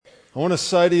I want to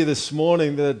say to you this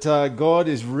morning that God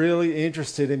is really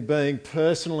interested in being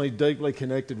personally, deeply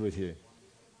connected with you.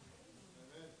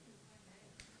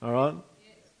 All right?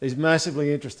 He's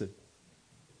massively interested.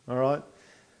 All right?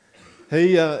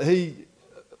 He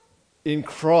in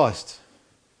Christ,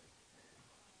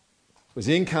 was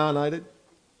incarnated.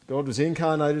 God was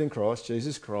incarnated in Christ,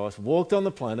 Jesus Christ, walked on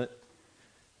the planet,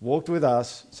 walked with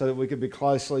us so that we could be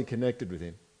closely connected with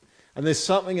him. And there's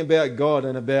something about God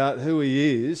and about who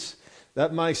he is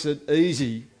that makes it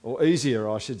easy, or easier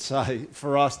I should say,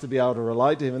 for us to be able to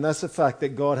relate to him. And that's the fact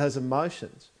that God has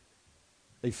emotions.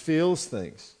 He feels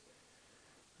things.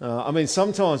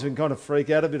 Sometimes we can kind of freak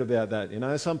out a bit about that. You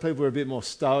know, some people are a bit more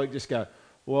stoic, just go,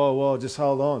 whoa, just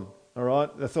hold on. All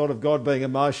right? The thought of God being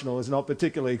emotional is not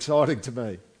particularly exciting to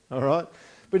me. All right?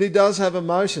 But he does have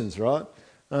emotions, right?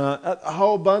 A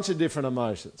whole bunch of different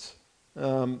emotions.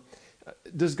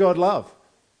 Does God love?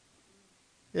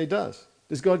 Yeah, he does.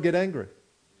 Does God get angry?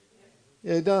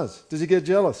 Yeah, he does. Does he get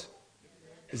jealous?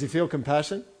 Does he feel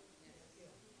compassion?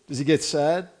 Does he get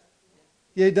sad?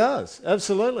 Yeah, he does.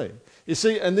 Absolutely. You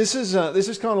see, and this is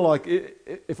kind of like,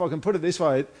 if I can put it this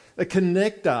way, a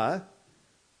connector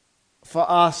for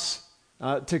us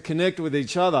to connect with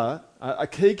each other. A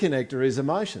key connector is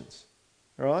emotions,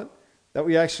 right? That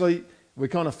we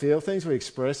kind of feel things, we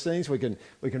express things, we can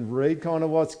read kind of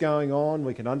what's going on,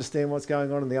 we can understand what's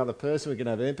going on in the other person, we can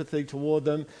have empathy toward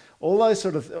them. All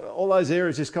those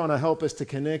areas just kind of help us to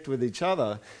connect with each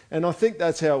other. And I think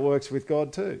that's how it works with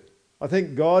God too. I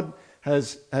think God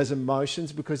has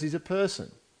emotions because he's a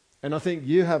person. And I think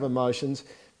you have emotions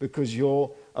because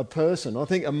you're a person. I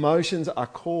think emotions are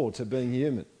core to being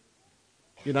human.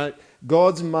 You know,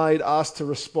 God's made us to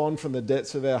respond from the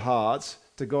depths of our hearts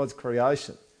to God's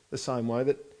creation, the same way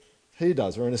that he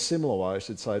does, or in a similar way, I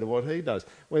should say, to what he does.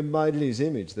 We're made in his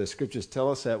image. The scriptures tell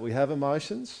us that we have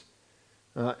emotions,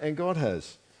 and God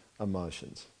has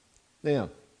emotions. Now,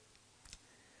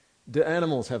 do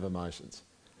animals have emotions?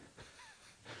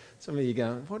 Some of you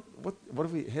going, what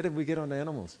have we? How did we get on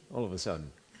animals all of a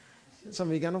sudden? Some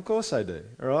of you going, of course they do.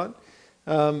 All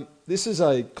right. This is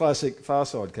a classic Far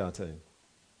Side cartoon.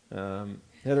 How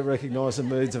to recognise the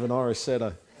moods of an Irish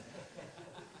setter.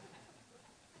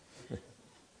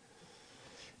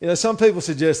 You know, some people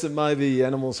suggest that maybe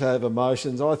animals have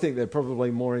emotions. I think they're probably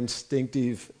more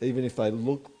instinctive, even if they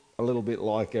look a little bit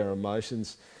like our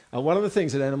emotions. And one of the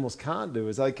things that animals can't do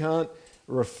is they can't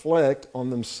reflect on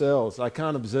themselves. They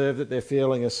can't observe that they're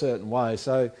feeling a certain way.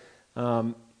 So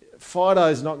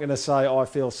Fido's not going to say, I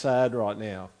feel sad right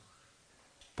now.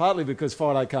 Partly because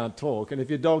Fido can't talk. And if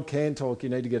your dog can talk, you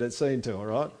need to get it seen to, all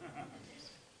right?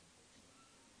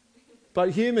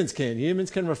 But humans can.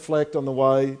 Humans can reflect on the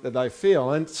way that they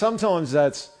feel. And sometimes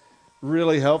that's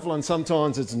really helpful and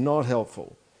sometimes it's not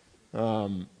helpful.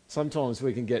 Sometimes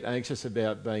we can get anxious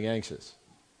about being anxious.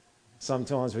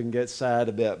 Sometimes we can get sad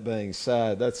about being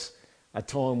sad. That's a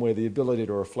time where the ability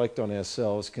to reflect on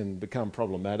ourselves can become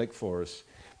problematic for us.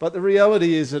 But the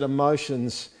reality is that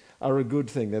emotions are a good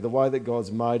thing. They're the way that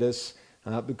God's made us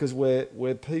because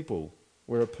we're people.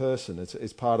 We're a person.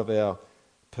 It's part of our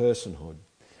personhood.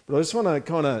 But I just want to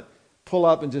kind of pull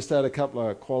up and just add a couple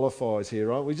of qualifiers here,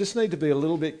 right? We just need to be a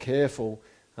little bit careful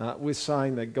with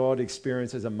saying that God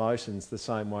experiences emotions the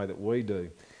same way that we do.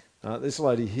 This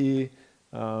lady here,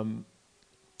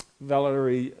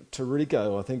 Valerie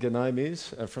Tirico, I think her name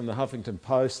is, from the Huffington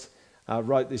Post,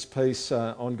 wrote this piece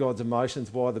on God's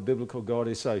emotions, why the biblical God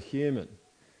is so human.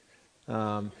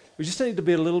 We just need to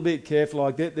be a little bit careful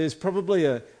like that. There's probably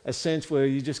a sense where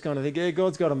you just kind of think, yeah,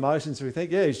 God's got emotions. We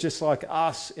think, yeah, he's just like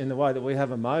us in the way that we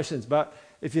have emotions. But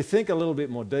if you think a little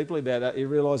bit more deeply about that, you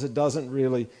realise it doesn't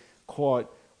really quite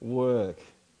work,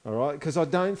 all right? Because I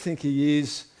don't think he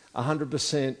is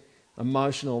 100%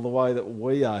 emotional the way that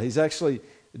we are. He's actually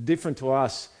different to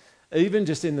us, even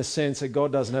just in the sense that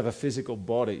God doesn't have a physical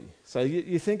body. So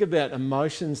you think about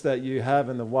emotions that you have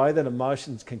and the way that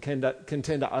emotions can tend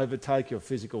to overtake your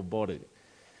physical body.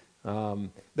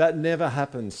 That never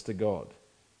happens to God.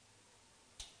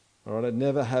 All right, it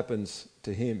never happens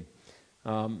to him.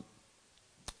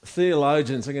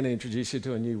 Theologians, I'm going to introduce you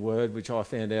to a new word which I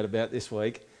found out about this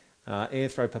week,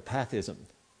 anthropopathism.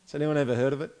 Has anyone ever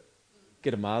heard of it?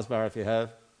 Get a Mars bar if you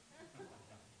have.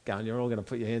 Go on, you're all going to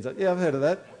put your hands up. Yeah, I've heard of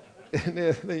that.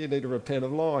 Then you need to repent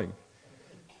of lying.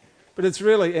 But it's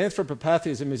really,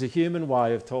 anthropopathism is a human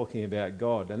way of talking about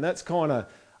God. And that's kind of,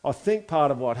 I think,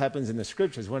 part of what happens in the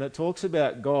scriptures. When it talks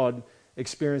about God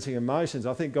experiencing emotions,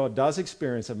 I think God does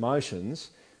experience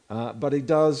emotions, but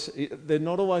they're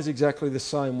not always exactly the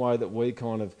same way that we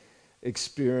kind of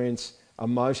experience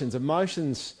emotions.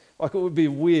 Emotions, Like, it would be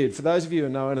weird, for those of you who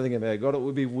know anything about God, it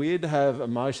would be weird to have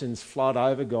emotions flood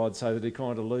over God so that he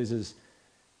kind of loses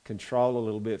control a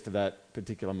little bit for that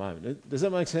particular moment. Does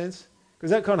that make sense? Because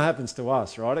that kind of happens to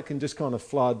us, right? It can just kind of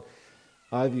flood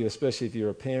over you, especially if you're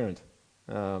a parent.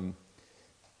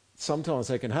 Sometimes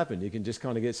that can happen. You can just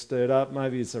kind of get stirred up.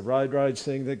 Maybe it's a road rage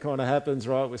thing that kind of happens,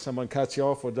 right, where someone cuts you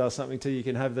off or does something to you. You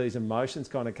can have these emotions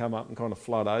kind of come up and kind of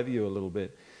flood over you a little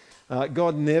bit.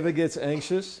 God never gets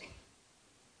anxious.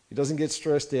 He doesn't get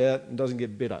stressed out and doesn't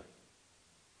get bitter.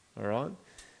 All right?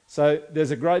 So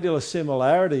there's a great deal of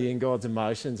similarity in God's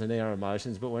emotions and our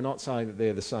emotions, but we're not saying that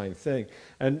they're the same thing.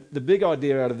 And the big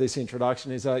idea out of this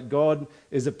introduction is that God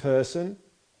is a person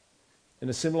in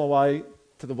a similar way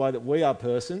to the way that we are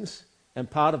persons,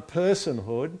 and part of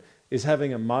personhood is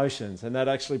having emotions, and that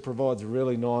actually provides a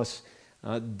really nice,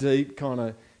 deep kind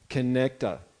of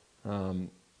connector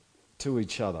to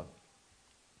each other.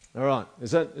 All right,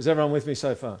 is everyone with me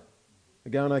so far?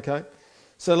 We're going okay?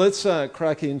 So let's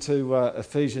crack into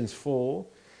Ephesians 4,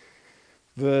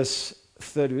 verse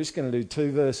 30. We're just going to do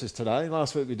 2 verses today.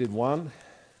 Last week we did 1.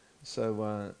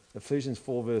 So Ephesians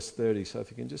 4, verse 30. So if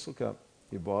you can just look up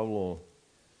your Bible or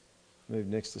move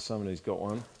next to someone who's got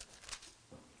one.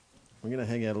 We're going to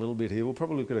hang out a little bit here. We'll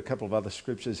probably look at a couple of other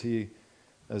scriptures here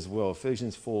as well.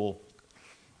 Ephesians 4,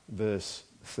 verse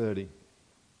 30.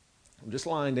 I'm just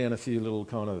laying down a few little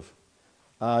kind of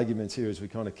arguments here as we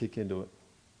kind of kick into it.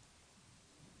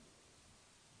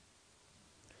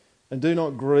 And do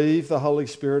not grieve the Holy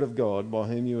Spirit of God, by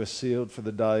whom you are sealed for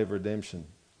the day of redemption.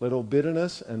 Let all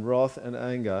bitterness and wrath and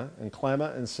anger and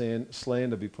clamour and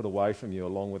slander be put away from you,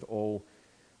 along with all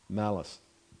malice.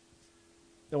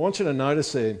 I want you to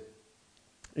notice there,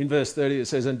 in verse 30 it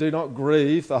says, and do not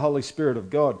grieve the Holy Spirit of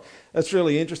God. That's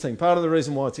really interesting. Part of the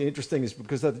reason why it's interesting is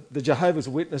because the Jehovah's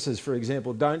Witnesses, for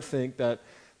example, don't think that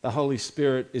the Holy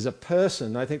Spirit is a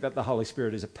person. They think that the Holy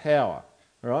Spirit is a power.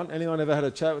 All right? Anyone ever had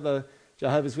a chat with a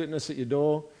Jehovah's Witness at your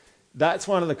door? That's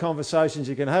one of the conversations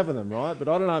you can have with them, right? But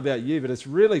I don't know about you, but it's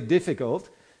really difficult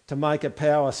to make a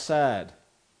power sad.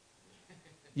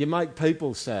 You make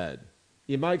people sad.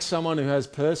 You make someone who has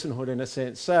personhood, in a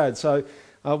sense, sad. So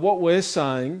what we're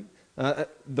saying,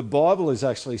 the Bible is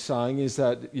actually saying, is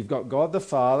that you've got God the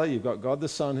Father, you've got God the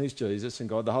Son, who's Jesus, and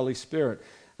God the Holy Spirit.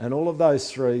 And all of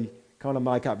those three kind of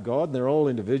make up God, and they're all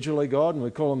individually God, and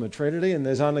we call them the Trinity, and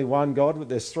there's only one God, but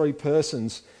there's 3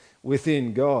 persons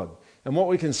within God. And what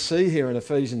we can see here in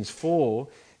Ephesians 4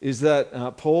 is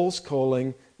that Paul's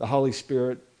calling the Holy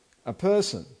Spirit a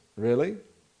person, really,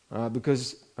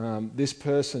 because this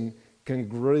person can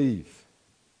grieve.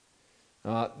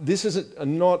 This is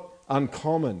not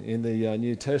uncommon in the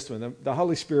New Testament. The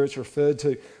Holy Spirit's referred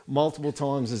to multiple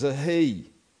times as a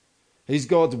he. He's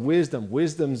God's wisdom.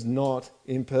 Wisdom's not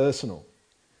impersonal.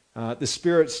 The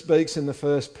Spirit speaks in the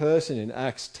first person in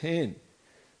Acts 10.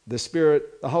 The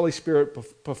Holy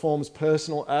Spirit performs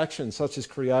personal actions such as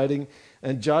creating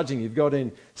and judging. You've got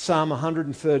in Psalm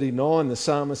 139, the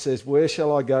psalmist says, where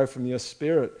shall I go from your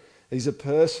Spirit? He's a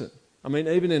person. I mean,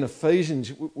 even in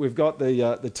Ephesians, we've got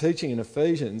the teaching in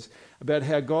Ephesians about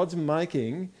how God's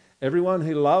making everyone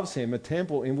who loves him a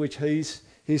temple in which his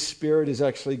Spirit is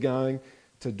actually going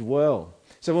to dwell.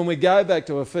 So when we go back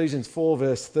to Ephesians 4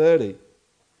 verse 30,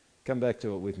 come back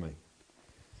to it with me.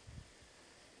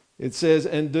 It says,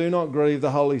 and do not grieve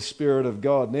the Holy Spirit of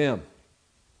God. Now,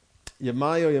 you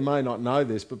may or you may not know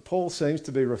this, but Paul seems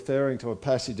to be referring to a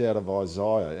passage out of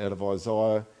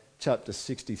Isaiah chapter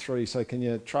 63. So can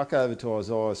you truck over to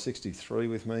Isaiah 63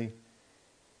 with me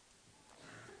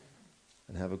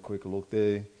and have a quick look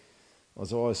there.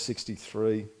 Isaiah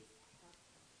 63.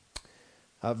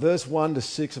 Verse 1 to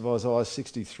 6 of Isaiah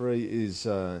 63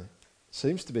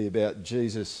 seems to be about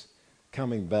Jesus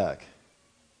coming back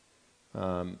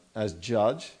as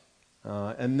judge.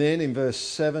 And then in verse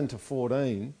 7 to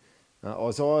 14,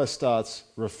 Isaiah starts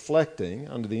reflecting,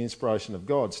 under the inspiration of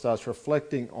God, starts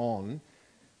reflecting on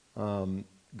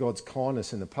God's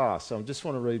kindness in the past. So I just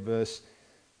want to read verse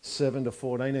 7 to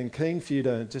 14, and keen for you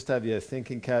to just have your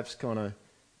thinking caps kind of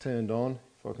turned on,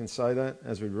 if I can say that,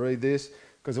 as we read this,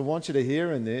 because I want you to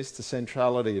hear in this the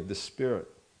centrality of the Spirit.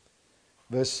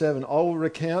 Verse 7, I will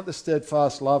recount the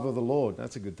steadfast love of the Lord.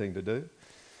 That's a good thing to do.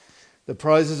 The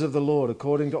praises of the Lord,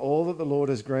 according to all that the Lord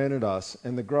has granted us,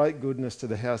 and the great goodness to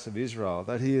the house of Israel,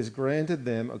 that he has granted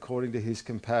them according to his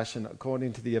compassion,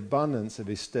 according to the abundance of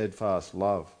his steadfast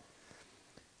love.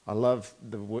 I love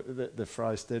the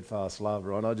phrase steadfast love,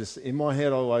 right? In my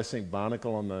head, I always think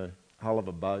barnacle on the hull of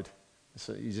a boat.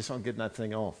 So you just aren't getting that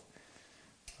thing off.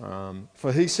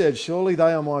 For he said, surely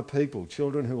they are my people,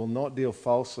 children who will not deal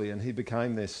falsely, and he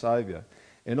became their saviour.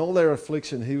 In all their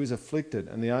affliction he was afflicted,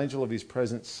 and the angel of his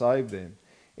presence saved them.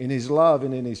 In his love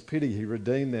and in his pity he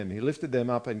redeemed them. He lifted them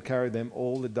up and carried them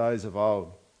all the days of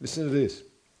old. Listen to this.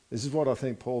 This is what I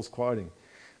think Paul's quoting.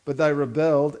 But they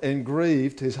rebelled and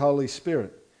grieved his Holy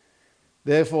Spirit.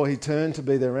 Therefore he turned to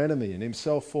be their enemy and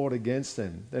himself fought against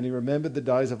them. Then he remembered the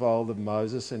days of old of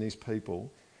Moses and his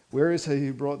people. Where is he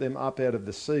who brought them up out of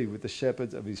the sea with the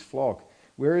shepherds of his flock?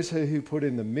 Where is he who put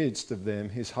in the midst of them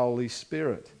his Holy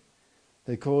Spirit?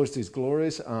 He caused his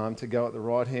glorious arm to go at the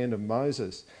right hand of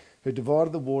Moses, who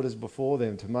divided the waters before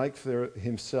them to make for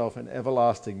himself an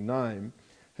everlasting name,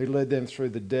 who led them through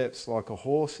the depths like a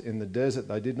horse in the desert.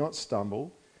 They did not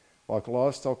stumble. Like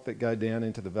livestock that go down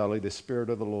into the valley, the Spirit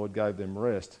of the Lord gave them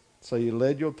rest. So you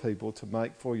led your people to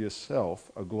make for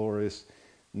yourself a glorious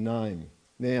name.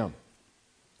 Now,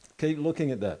 keep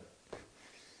looking at that.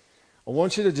 I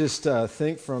want you to just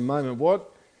think for a moment,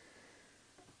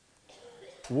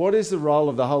 what is the role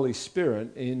of the Holy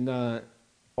Spirit in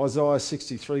Isaiah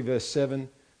 63 verse 7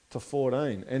 to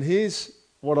 14? And here's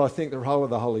what I think the role of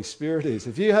the Holy Spirit is.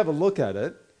 If you have a look at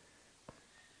it,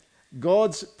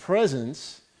 God's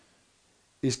presence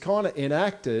is kind of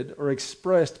enacted or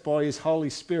expressed by his Holy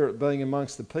Spirit being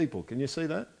amongst the people. Can you see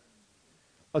that?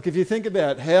 Like if you think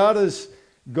about how does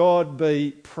God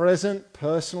be present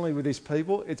personally with his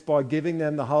people, it's by giving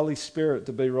them the Holy Spirit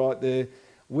to be right there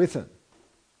with him.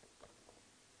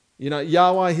 You know,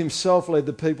 Yahweh himself led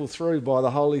the people through by the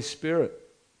Holy Spirit.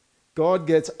 God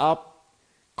gets up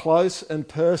close and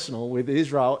personal with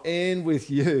Israel and with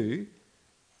you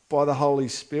by the Holy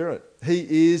Spirit.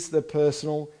 He is the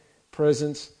personal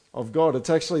presence of God. It's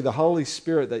actually the Holy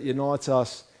Spirit that unites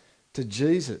us to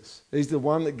Jesus. He's the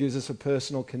one that gives us a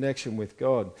personal connection with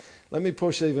God. Let me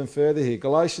push even further here.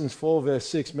 Galatians 4 verse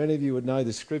 6, many of you would know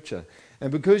the scripture.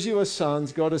 And because you are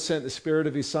sons, God has sent the Spirit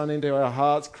of his Son into our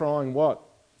hearts, crying what?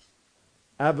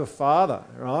 Abba, Father,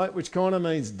 right? Which kind of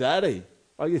means daddy.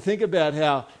 Like you think about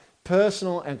how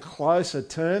personal and close a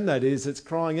term that is, it's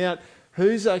crying out.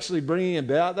 Who's actually bringing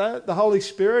about that? The Holy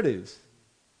Spirit is.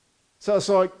 So it's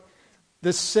like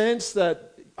the sense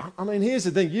that, I mean, here's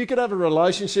the thing. You could have a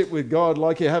relationship with God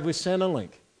like you have with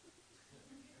Centrelink.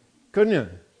 Couldn't you?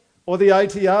 Or the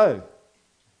ATO.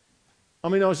 I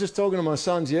mean, I was just talking to my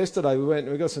sons yesterday.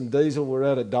 We got some diesel. We're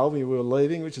out at Dalby. We were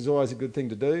leaving, which is always a good thing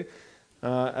to do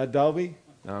at Dalby.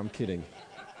 No, I'm kidding.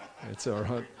 It's all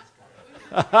right.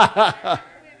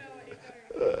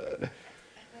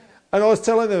 And I was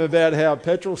telling them about how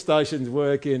petrol stations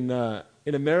work in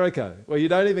America, where you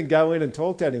don't even go in and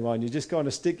talk to anyone. You just kind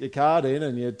of stick your card in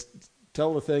and you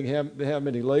tell the thing how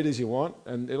many litres you want,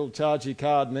 and it'll charge your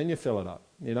card, and then you fill it up.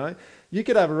 You know, you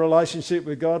could have a relationship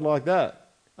with God like that.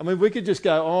 I mean, we could just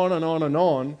go on and on and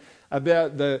on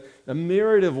about the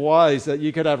myriad of ways that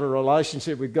you could have a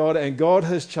relationship with God, and God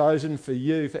has chosen for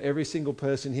you, for every single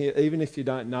person here, even if you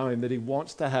don't know him, that he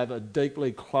wants to have a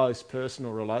deeply close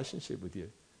personal relationship with you.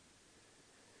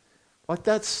 Like,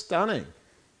 that's stunning.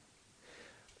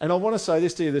 And I want to say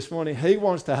this to you this morning. He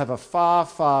wants to have a far,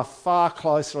 far, far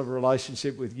closer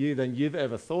relationship with you than you've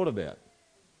ever thought about.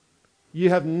 You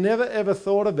have never, ever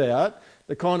thought about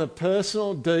the kind of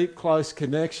personal, deep, close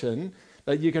connection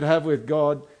that you could have with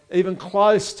God, even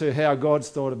close to how God's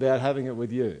thought about having it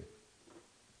with you.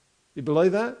 You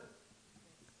believe that?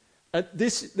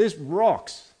 This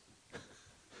rocks.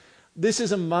 This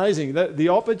is amazing. The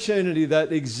opportunity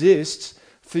that exists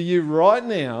for you right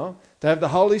now to have the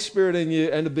Holy Spirit in you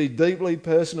and to be deeply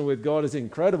personal with God is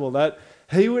incredible. That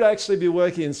he would actually be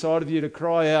working inside of you to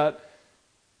cry out,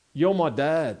 "You're my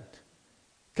dad."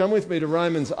 Come with me to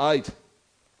Romans 8.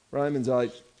 Romans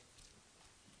 8.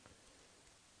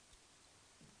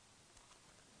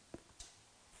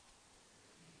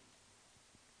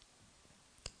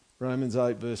 Romans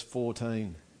 8 verse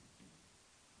 14.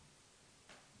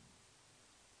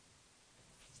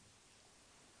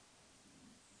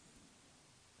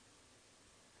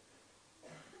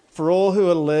 For all who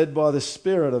are led by the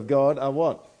Spirit of God are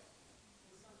what?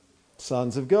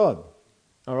 Sons of God.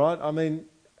 All right? I mean,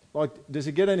 like, does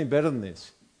it get any better than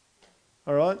this?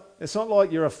 All right? It's not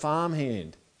like you're a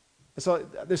farmhand. It's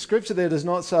like the scripture there does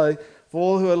not say, for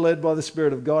all who are led by the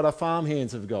Spirit of God are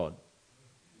farmhands of God,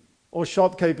 or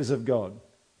shopkeepers of God,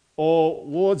 or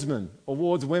wardsmen, or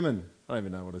wardswomen. I don't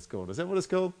even know what it's called. Is that what it's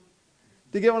called?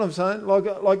 Do you get what I'm saying?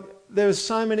 Like there's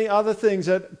so many other things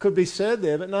that could be said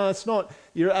there, but no, it's not.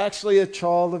 You're actually a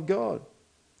child of God.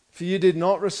 For you did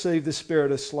not receive the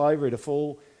spirit of slavery to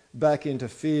fall back into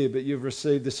fear, but you've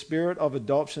received the spirit of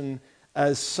adoption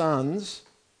as sons,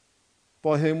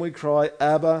 by whom we cry,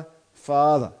 Abba,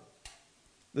 Father.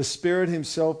 The Spirit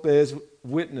himself bears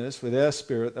witness with our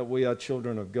spirit that we are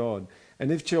children of God.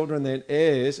 And if children, then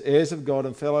heirs, heirs of God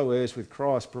and fellow heirs with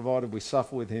Christ, provided we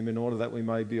suffer with him in order that we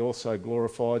may be also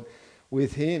glorified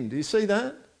with him. Do you see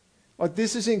that? Like,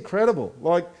 this is incredible.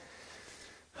 Like,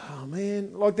 oh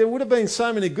man, like there would have been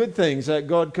so many good things that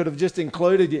God could have just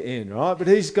included you in, right? But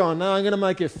he's gone, no, I'm going to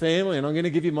make you a family and I'm going to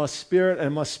give you my spirit,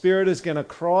 and my spirit is going to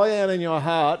cry out in your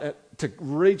heart to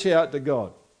reach out to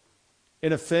God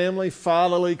in a family,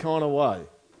 fatherly kind of way.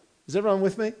 Is everyone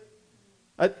with me?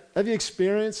 Have you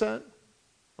experienced that?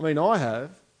 I mean, I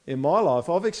have. In my life,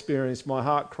 I've experienced my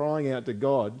heart crying out to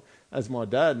God as my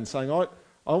dad and saying,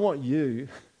 I want you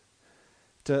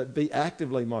to be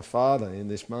actively my father in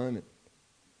this moment.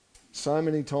 So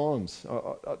many times.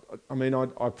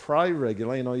 I pray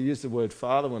regularly, and I use the word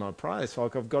father when I pray. It's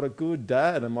like I've got a good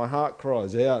dad and my heart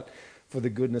cries out for the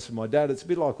goodness of my dad. It's a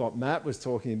bit like what Matt was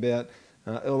talking about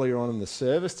earlier on in the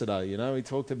service today. You know, he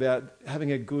talked about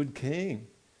having a good king.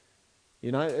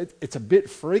 You know, it's a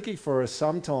bit freaky for us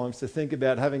sometimes to think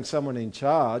about having someone in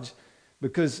charge,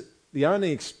 because the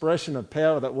only expression of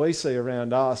power that we see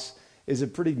around us is a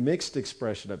pretty mixed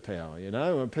expression of power, you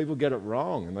know, when people get it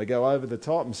wrong and they go over the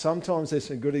top. And sometimes there's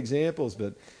some good examples,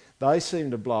 but they seem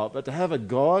to blow up. But to have a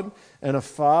God and a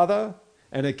father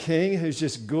and a king who's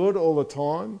just good all the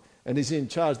time and is in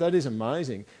charge, that is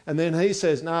amazing. And then he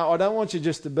says, no, I don't want you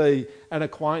just to be an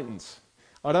acquaintance.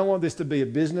 I don't want this to be a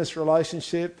business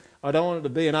relationship. I don't want it to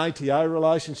be an ATO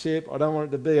relationship. I don't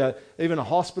want it to be even a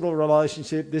hospital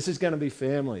relationship. This is going to be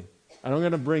family. And I'm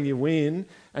going to bring you in,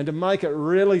 and to make it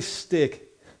really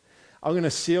stick, I'm going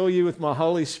to seal you with my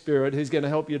Holy Spirit, who's going to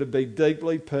help you to be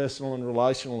deeply personal and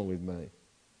relational with me.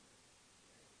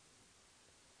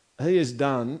 He has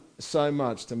done so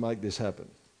much to make this happen,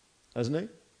 hasn't he?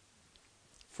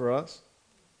 For us.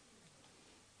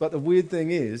 But the weird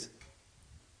thing is,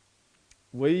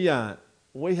 we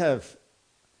have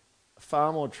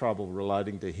far more trouble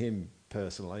relating to him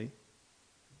personally,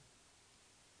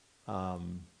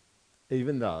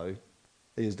 even though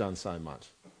he has done so much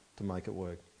to make it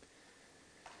work.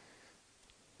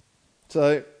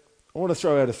 So I want to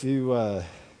throw out a few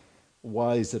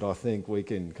ways that I think we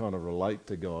can kind of relate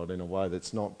to God in a way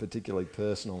that's not particularly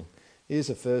personal. Here's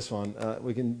the first one.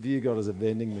 We can view God as a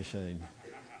vending machine.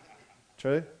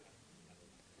 True?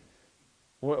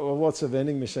 What's a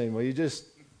vending machine? Well,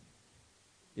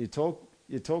 you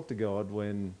talk to God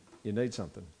when you need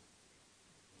something.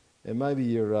 And maybe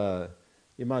you're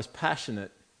most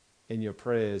passionate in your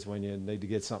prayers when you need to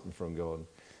get something from God.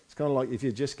 It's kind of like, if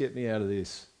you just get me out of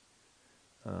this,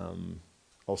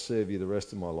 I'll serve you the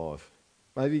rest of my life.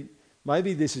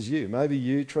 Maybe this is you. Maybe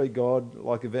you treat God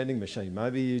like a vending machine.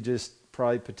 Maybe you just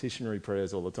pray petitionary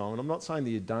prayers all the time. And I'm not saying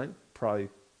that you don't pray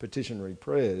petitionary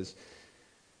prayers,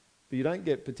 but you don't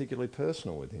get particularly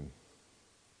personal with him.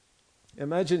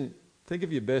 Think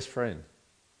of your best friend.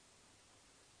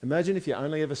 Imagine if you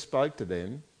only ever spoke to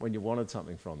them when you wanted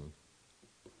something from them.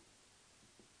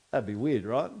 That'd be weird,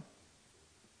 right?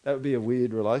 That would be a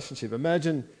weird relationship.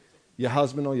 Imagine your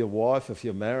husband or your wife if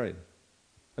you're married.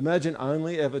 Imagine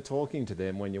only ever talking to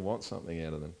them when you want something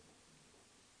out of them.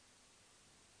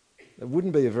 It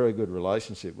wouldn't be a very good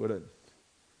relationship, would it?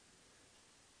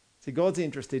 See, God's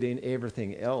interested in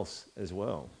everything else as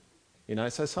well. You know,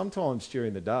 so sometimes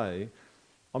during the day,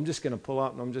 I'm just going to pull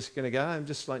up and I'm just going to go, I'm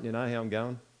just letting you know how I'm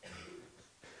going.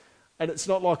 And it's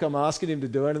not like I'm asking him to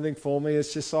do anything for me.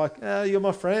 It's just like, you're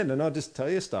my friend, and I'll just tell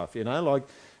you stuff, you know. Like,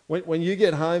 when you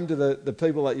get home to the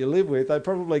people that you live with, they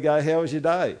probably go, how was your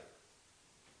day?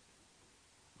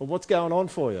 Or what's going on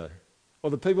for you? Or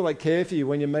the people that care for you,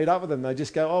 when you meet up with them, they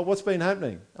just go, oh, what's been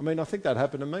happening? I mean, I think that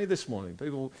happened to me this morning.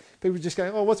 People just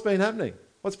go, oh, what's been happening?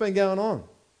 What's been going on?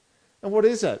 And what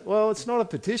is that? Well, it's not a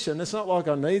petition. It's not like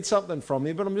I need something from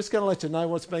you, but I'm just going to let you know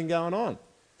what's been going on.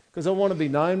 Because I want to be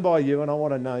known by you and I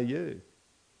want to know you.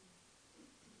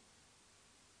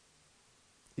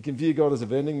 You can view God as a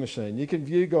vending machine. You can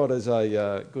view God as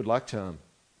a good luck charm.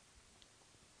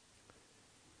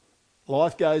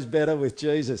 Life goes better with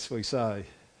Jesus, we say.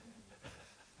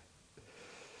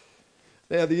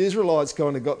 Now, the Israelites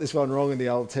kind of got this one wrong in the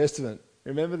Old Testament.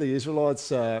 Remember, the Israelites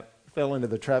fell into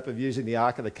the trap of using the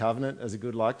Ark of the Covenant as a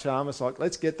good luck charm. It's like,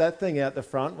 let's get that thing out the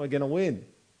front, we're going to win.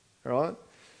 Right?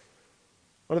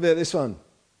 What about this one?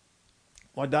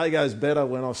 My day goes better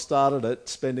when I've started it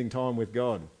spending time with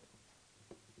God.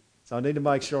 So I need to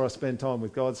make sure I spend time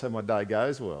with God so my day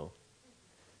goes well.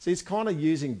 See, it's kind of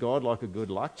using God like a good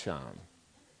luck charm.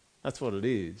 That's what it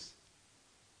is.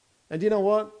 And you know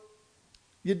what?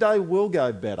 Your day will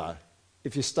go better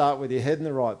if you start with your head in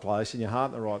the right place and your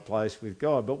heart in the right place with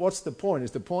God. But what's the point?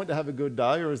 Is the point to have a good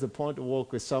day, or is the point to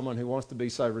walk with someone who wants to be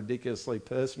so ridiculously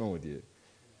personal with you?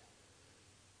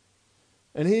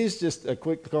 And here's just a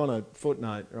quick kind of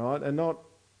footnote, right? And not,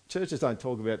 churches don't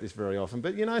talk about this very often,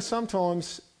 but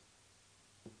sometimes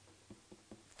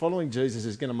following Jesus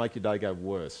is going to make your day go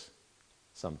worse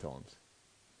sometimes.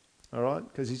 All right?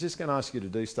 Because he's just going to ask you to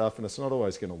do stuff and it's not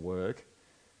always going to work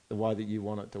the way that you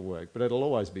want it to work. But it'll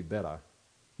always be better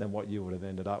than what you would have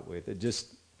ended up with. It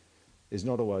just is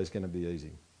not always going to be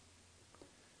easy.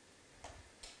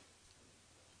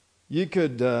 You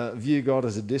could view God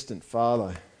as a distant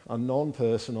father, a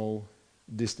non-personal,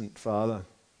 distant father.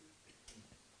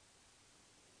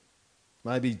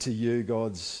 Maybe to you,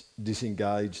 God's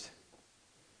disengaged.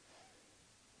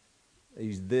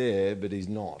 He's there, but he's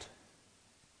not.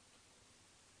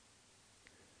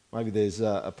 Maybe there's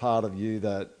a part of you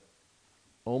that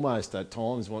almost at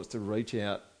times wants to reach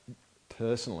out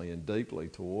personally and deeply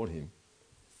toward him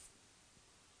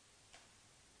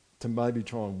to maybe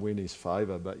try and win his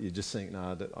favour, but you just think,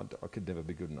 no, I could never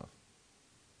be good enough.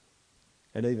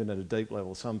 And even at a deep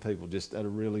level, some people just at a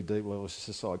really deep level, it's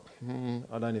just like,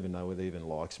 I don't even know whether he even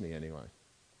likes me anyway.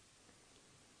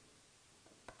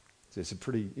 So it's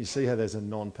you see how there's a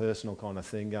non-personal kind of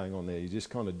thing going on there. You're just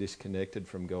kind of disconnected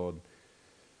from God.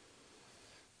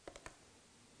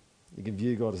 You can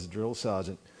view God as a drill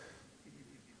sergeant.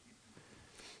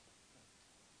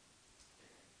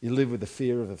 You live with the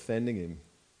fear of offending him.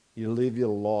 You live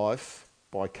your life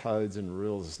by codes and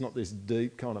rules. It's not this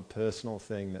deep kind of personal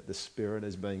thing that the Spirit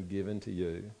has been given to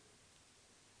you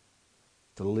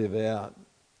to live out.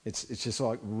 It's just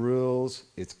like rules,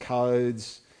 it's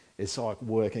codes, it's like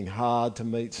working hard to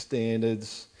meet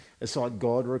standards. It's like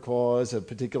God requires a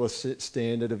particular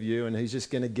standard of you and he's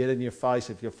just going to get in your face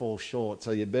if you fall short.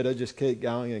 So you better just keep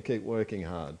going and keep working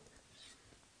hard.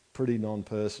 Pretty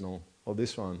non-personal. Or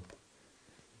this one.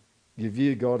 You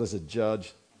view God as a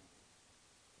judge.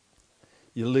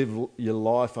 You live your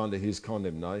life under his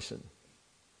condemnation.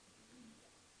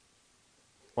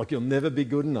 Like you'll never be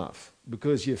good enough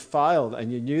because you failed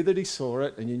and you knew that he saw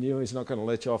it and you knew he's not going to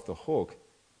let you off the hook.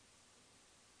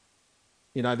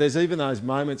 There's even those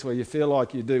moments where you feel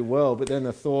like you do well, but then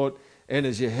the thought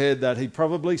enters your head that he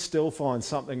probably still finds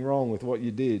something wrong with what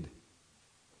you did.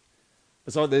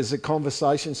 It's like there's a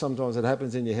conversation sometimes that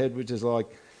happens in your head, which is like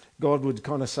God would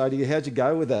kind of say to you, how'd you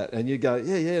go with that? And you go,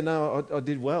 no, I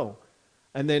did well.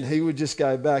 And then he would just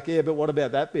go back, yeah, but what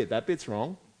about that bit? That bit's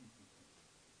wrong.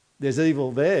 There's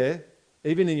evil there.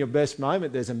 Even in your best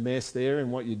moment, there's a mess there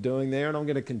in what you're doing there, and I'm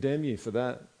going to condemn you for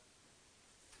that.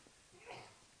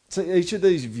 So each of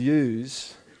these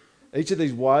views, each of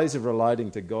these ways of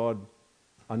relating to God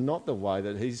are not the way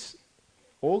that he's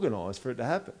organised for it to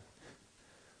happen.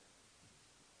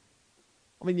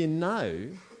 I mean,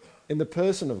 in the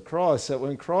person of Christ, that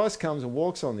when Christ comes and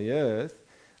walks on the earth,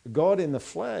 God in the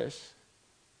flesh,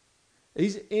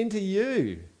 he's into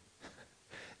you.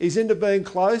 He's into being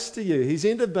close to you. He's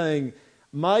into being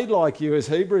made like you, as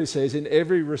Hebrews says, in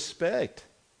every respect.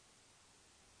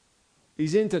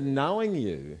 He's into knowing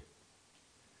you.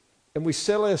 And we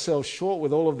sell ourselves short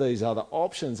with all of these other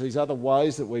options, these other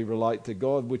ways that we relate to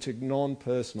God, which are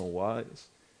non-personal ways.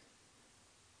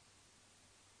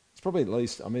 It's probably at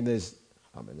least,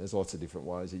 there's lots of different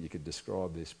ways that you could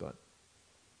describe this, but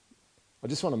I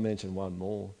just want to mention one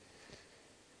more.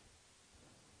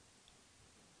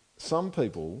 Some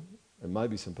people, and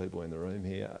maybe some people in the room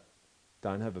here,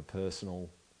 don't have a personal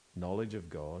knowledge of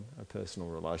God, a personal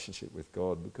relationship with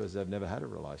God, because they've never had a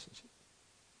relationship.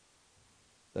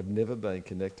 They've never been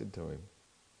connected to him.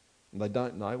 And they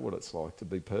don't know what it's like to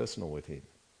be personal with him,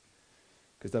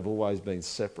 because they've always been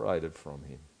separated from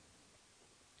him.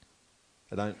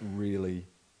 They don't really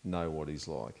know what he's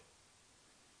like.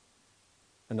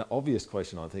 And the obvious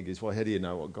question, I think, is, well, how do you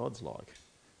know what God's like?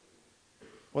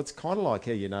 Well, it's kind of like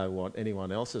how you know what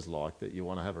anyone else is like that you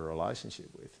want to have a relationship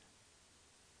with.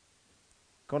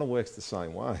 Kind of works the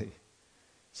same way.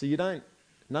 So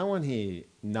no one here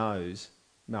knows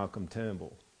Malcolm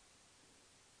Turnbull.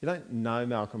 You don't know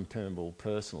Malcolm Turnbull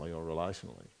personally or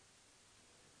relationally.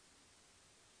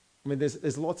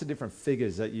 There's lots of different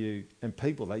figures and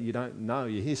people that you don't know.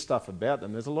 You hear stuff about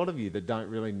them. There's a lot of you that don't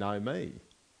really know me.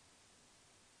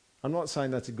 I'm not saying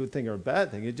that's a good thing or a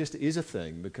bad thing. It just is a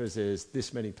thing because there's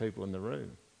this many people in the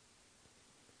room.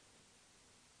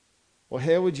 Well,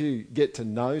 how would you get to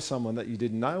know someone that you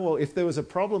didn't know? Well, if there was a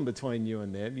problem between you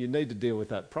and them, you need to deal with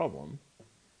that problem.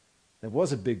 There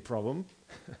was a big problem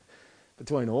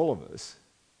between all of us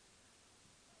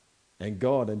and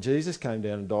God. And Jesus came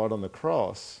down and died on the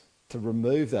cross to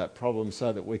remove that problem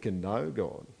so that we can know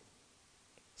God.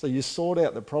 So you sort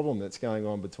out the problem that's going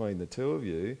on between the two of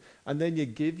you, and then you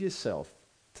give yourself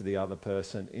to the other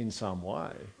person in some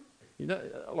way. You know,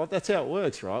 like that's how it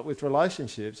works, right? With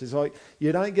relationships, it's like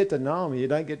you don't get to know them, you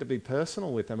don't get to be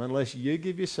personal with them unless you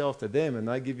give yourself to them and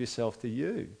they give yourself to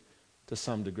you to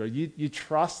some degree. You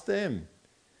trust them.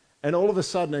 And all of a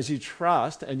sudden, as you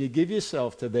trust and you give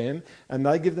yourself to them and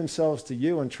they give themselves to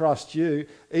you and trust you,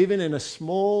 even in a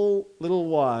small little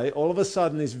way, all of a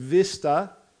sudden this vista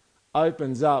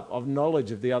opens up of knowledge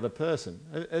of the other person.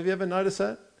 Have you ever noticed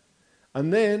that?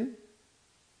 And then,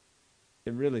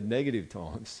 in really negative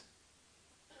times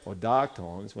or dark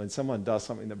times, when someone does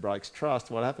something that breaks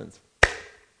trust, what happens?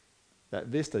 That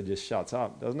vista just shuts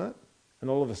up, doesn't it?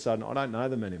 And all of a sudden, I don't know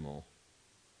them anymore.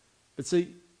 But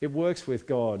see, it works with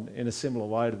God in a similar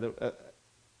way to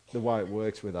the way it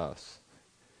works with us.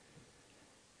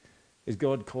 Is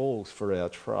God calls for our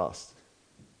trust.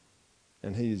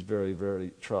 And he is very,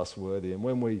 very trustworthy. And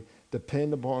when we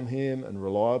depend upon him and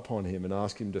rely upon him and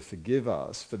ask him to forgive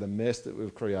us for the mess that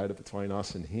we've created between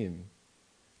us and him,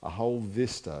 a whole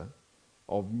vista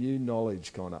of new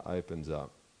knowledge kind of opens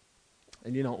up.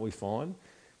 And you know what we find?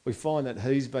 We find that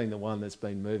he's been the one that's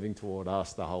been moving toward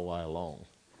us the whole way along.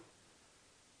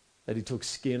 That he took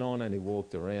skin on and he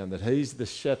walked around. That he's the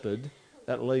shepherd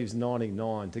that leaves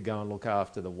 99 to go and look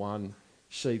after the one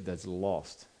sheep that's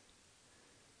lost.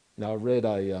 Now I read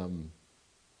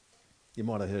you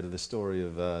might have heard of the story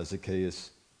of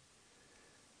Zacchaeus.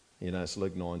 You know, it's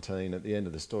Luke 19. At the end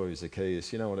of the story of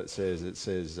Zacchaeus, you know what it says? It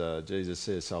says, Jesus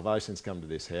says, salvation's come to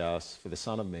this house, for the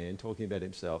Son of Man, talking about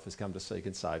himself, has come to seek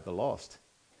and save the lost.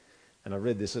 And I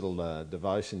read this little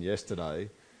devotion yesterday,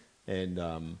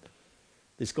 and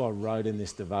this guy wrote in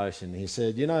this devotion, he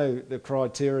said, you know, the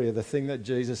criteria, the thing that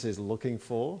Jesus is looking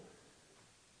for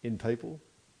in people,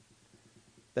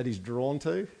 that he's drawn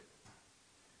to?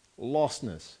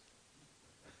 Lostness.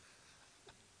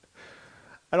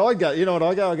 And I go, you know what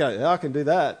I go? Yeah, I can do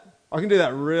that. I can do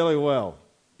that really well.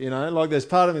 You know, like there's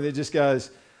part of me that just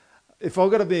goes, if I've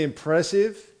got to be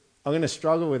impressive, I'm going to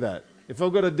struggle with that. If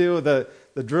I've got to deal with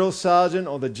the drill sergeant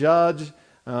or the judge,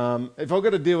 if I've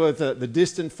got to deal with the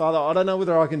distant father, I don't know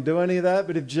whether I can do any of that.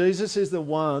 But if Jesus is the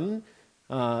one,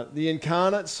 the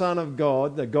incarnate Son of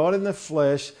God, the God in the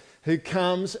flesh, who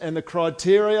comes, and the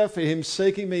criteria for him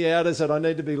seeking me out is that I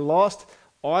need to be lost,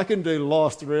 I can do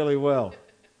lost really well.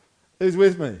 Who's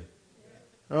with me?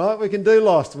 All right, we can do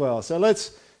lost well. So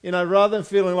let's, you know, rather than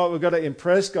feeling like we've got to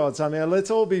impress God somehow,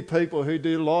 let's all be people who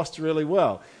do lost really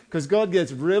well. Because God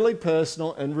gets really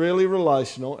personal and really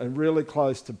relational and really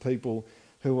close to people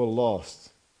who are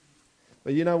lost.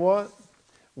 But you know what?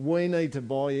 We need to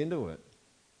buy into it.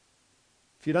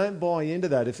 If you don't buy into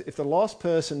that, if the lost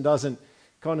person doesn't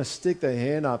kind of stick their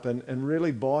hand up and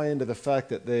really buy into the fact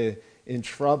that they're in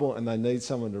trouble and they need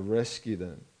someone to rescue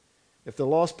them, if the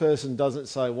lost person doesn't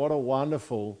say, what a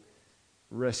wonderful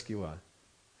rescuer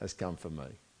has come for me,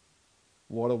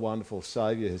 what a wonderful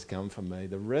Saviour has come for me,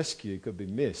 the rescue could be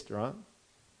missed, right?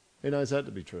 Who knows that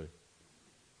to be true?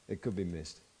 It could be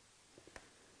missed.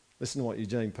 Listen to what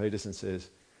Eugene Peterson says.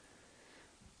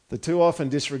 The too often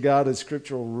disregarded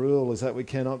scriptural rule is that we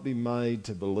cannot be made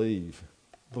to believe.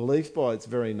 Belief by its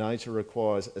very nature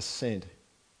requires assent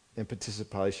and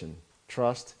participation,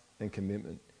 trust and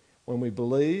commitment. When we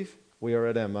believe, we are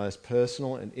at our most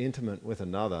personal and intimate with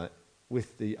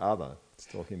the other. It's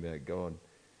talking about God.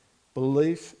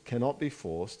 Belief cannot be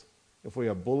forced. If we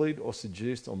are bullied or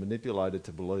seduced or manipulated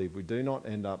to believe, we do not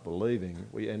end up believing.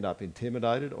 We end up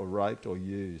intimidated or raped or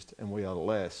used, and we are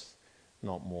less,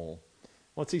 not more.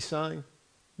 What's he saying?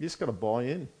 You just got to buy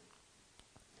in.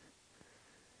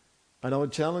 And I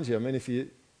would challenge you, I mean, if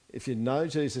you know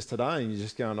Jesus today and you're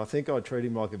just going, I think I'd treat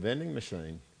him like a vending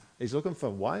machine, he's looking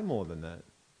for way more than that.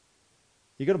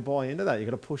 You've got to buy into that. You've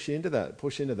got to push into that.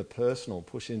 Push into the personal.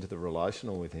 Push into the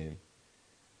relational with him.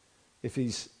 If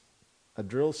he's a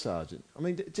drill sergeant, I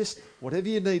mean, just whatever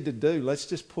you need to do, let's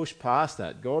just push past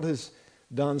that. God has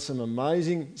made some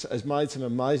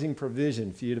amazing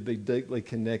provision for you to be deeply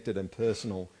connected and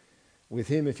personal with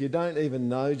him. If you don't even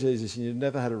know Jesus and you've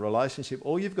never had a relationship,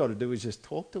 all you've got to do is just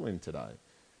talk to him today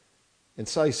and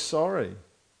say sorry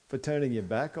for turning your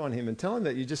back on him and tell him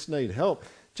that you just need help.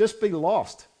 Just be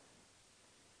lost.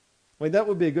 I mean, that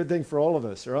would be a good thing for all of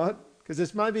us, right? Because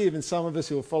there's maybe even some of us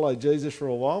who will follow Jesus for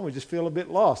a while and we just feel a bit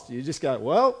lost. You just go,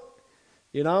 well,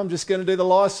 you know, I'm just going to do the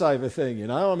lifesaver thing. You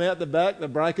know, I'm out the back, the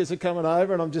breakers are coming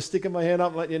over and I'm just sticking my hand up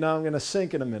and letting you know I'm going to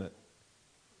sink in a minute.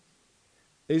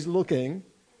 He's looking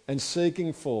and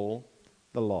seeking for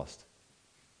the lost.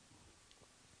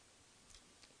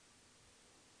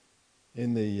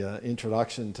 In the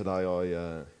introduction today,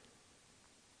 I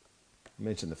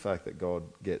mentioned the fact that God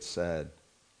gets sad.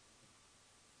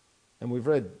 And we've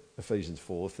read Ephesians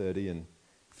 4:30 and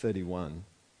 31.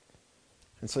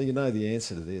 And so you know the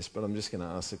answer to this, but I'm just going to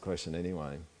ask the question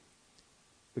anyway,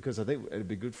 because I think it'd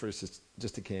be good for us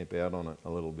just to camp out on it a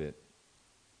little bit.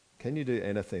 Can you do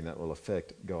anything that will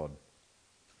affect God?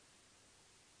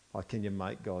 Like, can you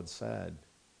make God sad?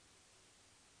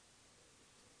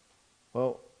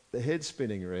 Well, the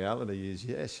head-spinning reality is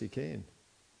yes, you can.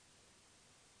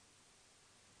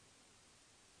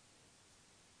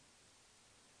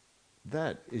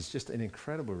 That is just an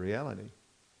incredible reality.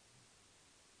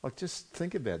 Like, just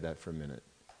think about that for a minute.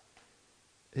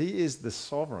 He is the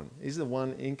sovereign. He's the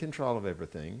one in control of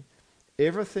everything.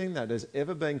 Everything that has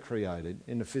ever been created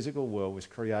in the physical world was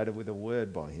created with a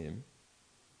word by him.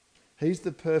 He's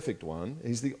the perfect one.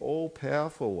 He's the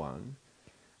all-powerful one.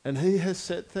 And he has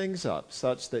set things up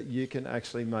such that you can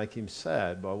actually make him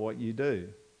sad by what you do.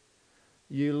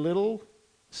 You little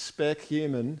speck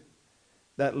human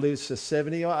that lives for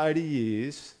 70 or 80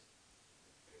 years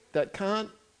that can't,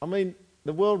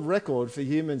 the world record for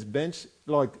humans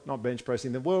not bench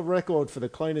pressing, the world record for the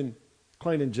clean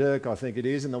and jerk, I think it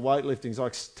is, and the weightlifting is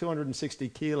like 260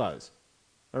 kilos.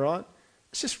 All right?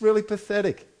 It's just really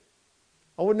pathetic.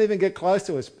 I wouldn't even get close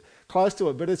to it,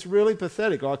 but it's really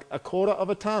pathetic, like a quarter of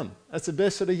a ton. That's the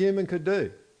best that a human could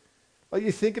do. Like,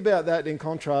 you think about that in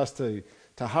contrast to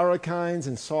hurricanes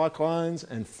and cyclones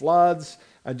and floods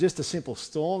and just a simple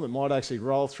storm that might actually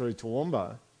roll through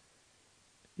Toowoomba,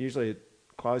 usually at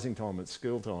closing time at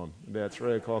school time, about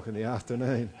 3 o'clock in the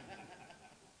afternoon.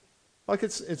 Like,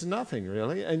 it's nothing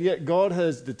really, and yet God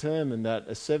has determined that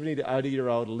a 70 to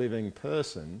 80-year-old living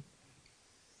person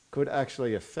could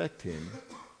actually affect him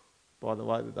by the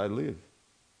way that they live.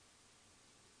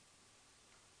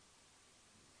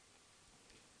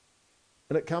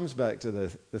 And it comes back to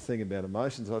the thing about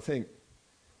emotions. I think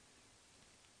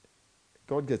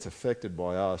God gets affected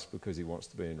by us because he wants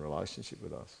to be in relationship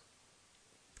with us.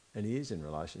 And he is in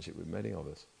relationship with many of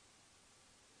us.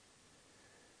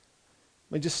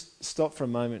 Just stop for a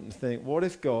moment and think, what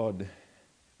if God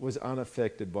was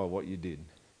unaffected by what you did?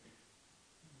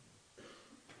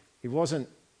 He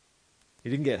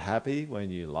didn't get happy when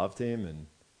you loved him and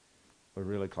were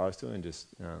really close to him and just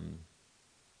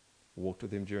walked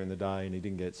with him during the day, and he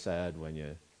didn't get sad when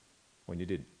you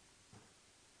did.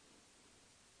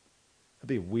 It'd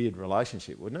be a weird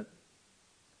relationship, wouldn't it?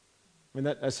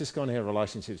 That's just kind of how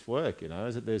relationships work,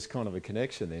 is that there's kind of a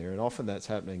connection there, and often that's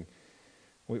happening.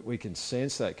 We can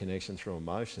sense that connection through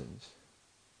emotions.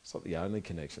 It's not the only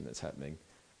connection that's happening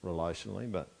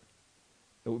relationally, but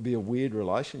it would be a weird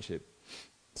relationship,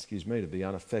 to be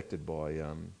unaffected by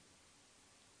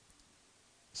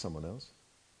someone else.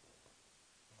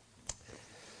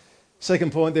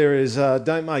 Second point there is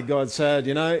don't make God sad.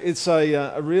 It's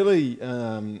a really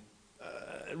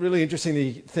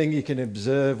interesting thing you can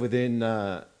observe within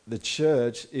the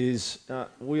church is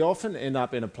we often end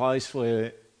up in a place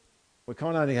where we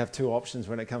kind of only have two options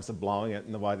when it comes to blowing it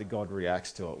and the way that God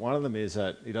reacts to it. One of them is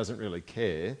that he doesn't really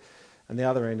care, and the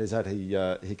other end is that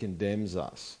he condemns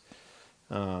us.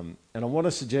 And I want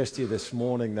to suggest to you this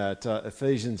morning that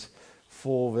Ephesians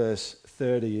 4 verse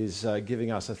 30 is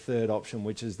giving us a third option,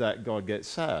 which is that God gets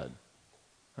sad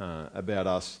about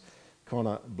us kind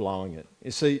of blowing it.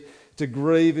 You see, to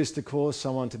grieve is to cause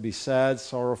someone to be sad,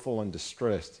 sorrowful and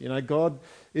distressed. God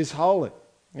is holy,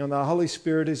 and the Holy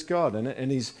Spirit is God,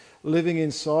 and he's living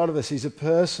inside of us. He's a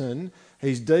person,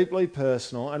 he's deeply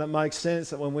personal, and it makes sense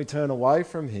that when we turn away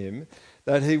from him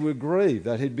that he would grieve,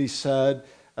 that he'd be sad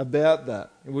about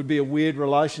that. It would be a weird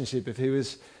relationship if he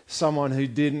was someone who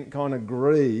didn't kind of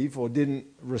grieve or didn't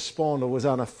respond or was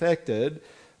unaffected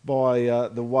by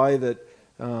the way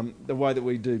that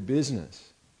we do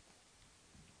business.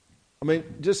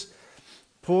 Just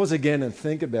pause again and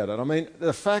think about it.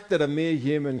 The fact that a mere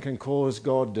human can cause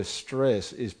God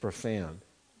distress is profound.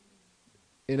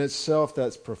 In itself,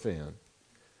 that's profound.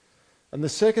 And the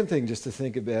second thing just to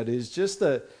think about is just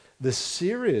the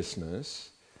seriousness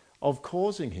of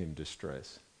causing him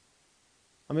distress.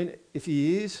 If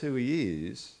he is who he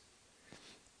is,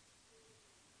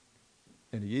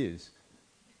 and he is,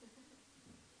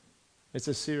 it's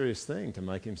a serious thing to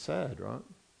make him sad, right?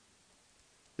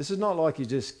 This is not like you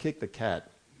just kick the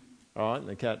cat, right, and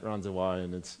the cat runs away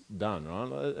and it's done,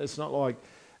 right? It's not like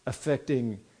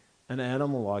affecting an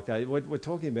animal like that. We're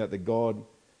talking about the God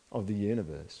of the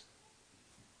universe.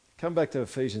 Come back to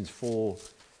Ephesians 4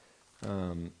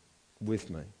 with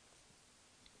me.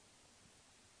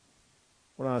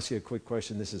 I want to ask you a quick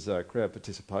question. This is a crowd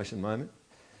participation moment.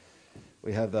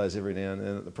 We have those every now and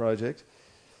then at the project.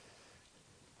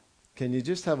 Can you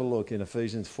just have a look in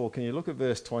Ephesians 4? Can you look at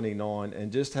verse 29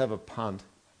 and just have a punt?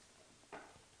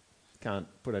 Can't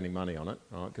put any money on it,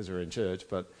 right, because we're in church,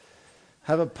 but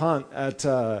have a punt at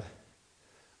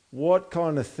what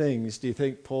kind of things do you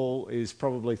think Paul is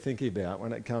probably thinking about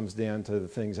when it comes down to the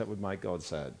things that would make God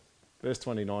sad? Verse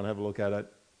 29, have a look at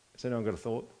it. Has anyone got a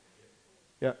thought?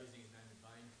 Yeah.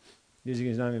 Using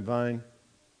his name in vain.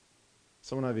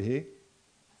 Someone over here?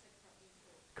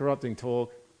 Corrupting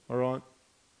talk. All right.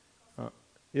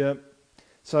 Yeah.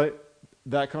 So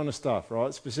that kind of stuff,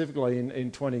 right? Specifically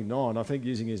in 29, I think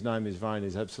using his name in vain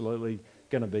is absolutely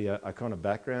going to be a kind of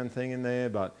background thing in there,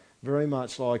 but very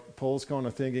much like Paul's kind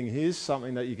of thinking, here's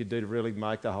something that you could do to really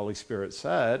make the Holy Spirit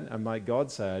sad and make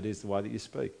God sad is the way that you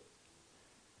speak.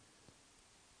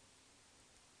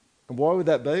 And why would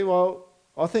that be? Well,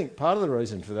 I think part of the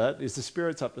reason for that is the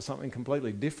Spirit's up to something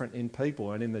completely different in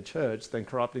people and in the church than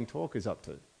corrupting talk is up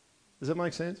to. Does that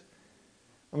make sense?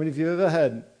 I mean, if you ever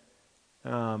had...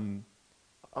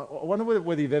 I wonder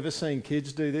whether you've ever seen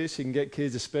kids do this. You can get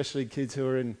kids, especially kids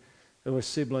who are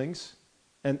siblings,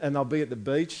 and they'll be at the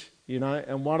beach, you know,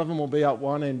 and one of them will be up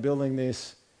one end building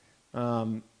this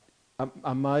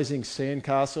amazing sand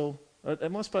castle.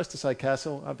 Am I supposed to say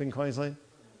castle up in Queensland?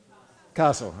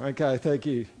 Castle. Okay, thank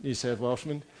you, New South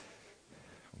Welshman.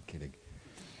 I'm kidding.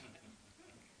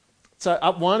 So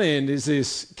up one end is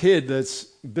this kid that's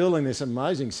building this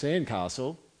amazing sand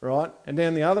castle, right? And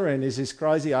down the other end is this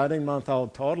crazy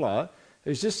 18-month-old toddler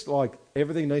who's just like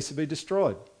everything needs to be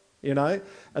destroyed, you know?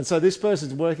 And so this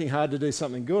person's working hard to do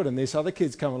something good, and this other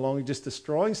kid's come along and just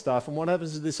destroying stuff. And what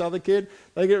happens to this other kid?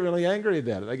 They get really angry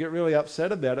about it. They get really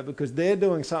upset about it because they're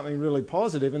doing something really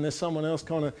positive and there's someone else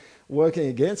kind of working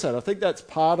against that. I think that's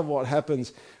part of what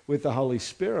happens with the Holy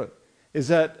Spirit, is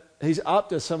that he's up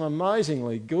to some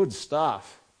amazingly good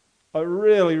stuff,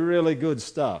 really, really good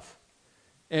stuff.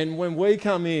 And when we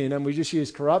come in and we just use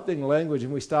corrupting language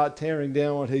and we start tearing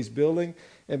down what he's building,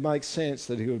 it makes sense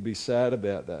that he would be sad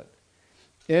about that.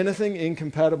 Anything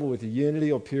incompatible with the unity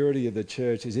or purity of the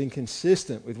church is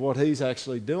inconsistent with what he's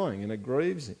actually doing, and it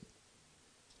grieves him.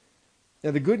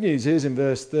 Now the good news is in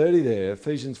verse 30 there,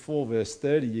 Ephesians 4 verse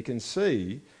 30, you can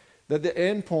see that the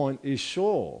end point is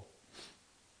sure,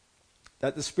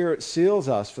 that the Spirit seals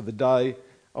us for the day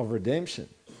of redemption.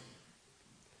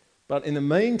 But in the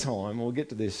meantime, we'll get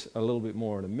to this a little bit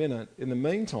more in a minute, in the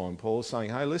meantime, Paul's saying,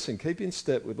 hey, listen, keep in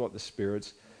step with what the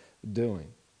Spirit's doing.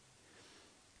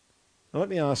 Now, let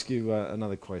me ask you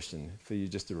another question for you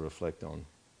just to reflect on.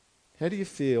 How do you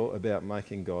feel about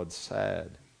making God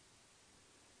sad?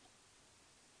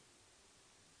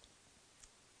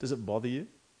 Does it bother you?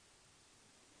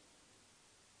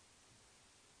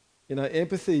 You know,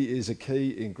 empathy is a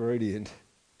key ingredient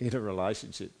in a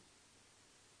relationship,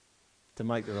 to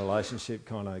make the relationship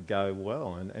kind of go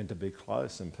well and to be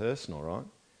close and personal, right?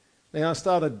 Now, I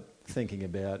started thinking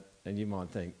about, and you might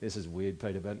think, this is weird,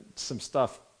 Peter, but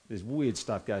there's weird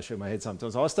stuff goes through my head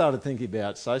sometimes. I started thinking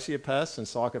about sociopaths and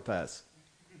psychopaths,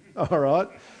 all right?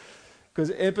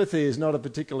 Because empathy is not a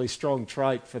particularly strong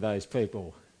trait for those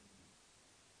people.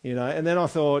 You know, and then I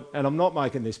thought, and I'm not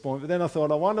making this point, but then I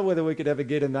thought, I wonder whether we could ever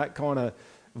get in that kind of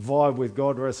vibe with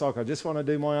God where it's like, I just want to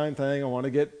do my own thing, I want to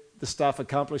get the stuff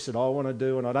accomplished that I want to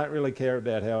do, and I don't really care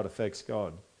about how it affects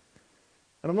God.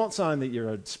 And I'm not saying that you're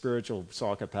a spiritual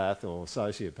psychopath or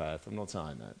sociopath, I'm not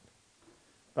saying that.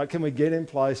 But can we get in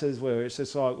places where it's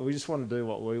just like, we just want to do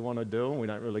what we want to do and we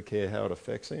don't really care how it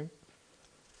affects him?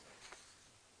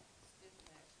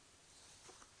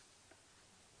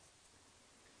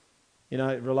 You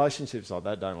know, relationships like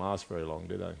that don't last very long,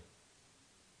 do they?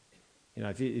 You know,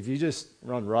 if you just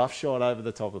run roughshod over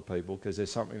the top of people because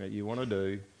there's something that you want to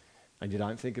do and you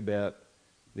don't think about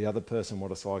the other person,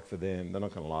 what it's like for them, they're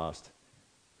not going to last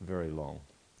very long.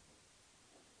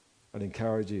 I'd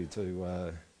encourage you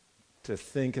to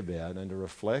think about and to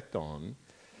reflect on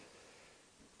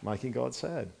making God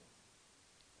sad.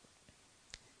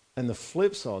 And the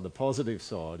flip side, the positive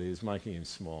side, is making him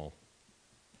small.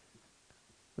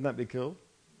 Wouldn't that be cool?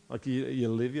 Like you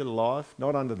live your life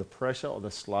not under the pressure or the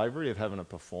slavery of having to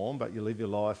perform, but you live your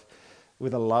life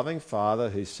with a loving Father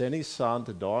who sent his Son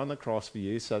to die on the cross for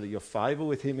you so that your favour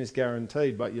with him is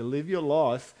guaranteed, but you live your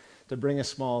life to bring a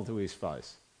smile to his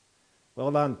face.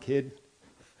 Well done, kid.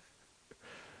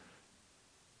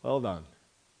 Well done.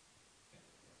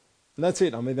 And that's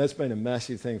it. I mean, that's been a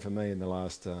massive thing for me in the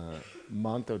last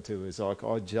month or two. Is like,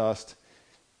 I just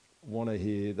want to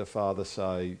hear the Father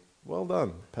say, well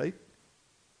done, Pete.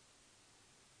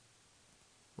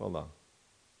 Well done.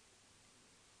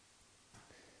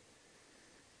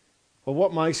 Well,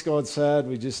 what makes God sad?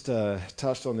 We just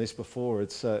touched on this before.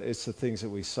 It's the things that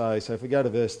we say. So if we go to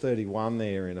verse 31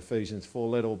 there in Ephesians 4,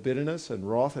 let all bitterness and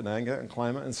wrath and anger and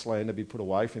clamour and slander be put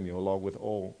away from you, along with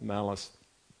all malice.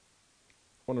 I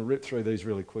want to rip through these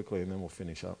really quickly and then we'll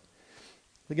finish up.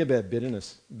 Think about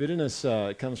bitterness. Bitterness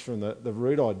comes from the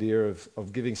root idea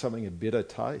of giving something a bitter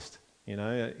taste. You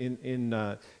know, in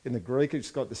the Greek,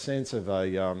 it's got the sense of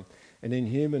an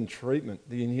inhuman treatment,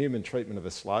 the inhuman treatment of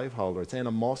a slaveholder. It's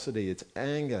animosity, it's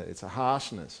anger, it's a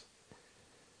harshness.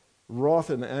 Wrath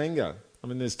and anger. I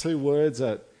mean, there's two words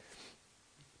in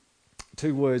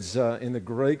the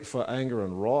Greek for anger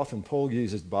and wrath, and Paul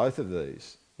uses both of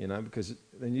these. You know, because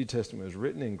the New Testament was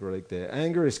written in Greek there.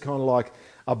 Anger is kind of like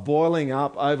a boiling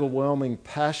up, overwhelming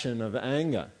passion of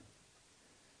anger.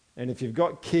 And if you've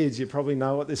got kids, you probably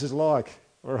know what this is like,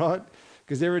 all right?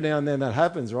 Because every now and then that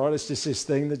happens, right? It's just this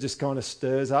thing that just kind of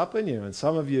stirs up in you. And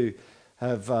some of you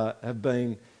have dealt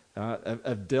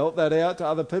that out to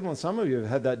other people, and some of you have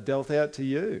had that dealt out to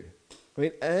you. I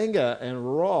mean, anger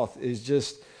and wrath is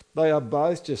just, they are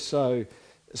both just so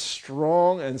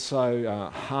strong and so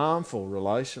harmful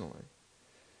relationally.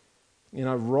 You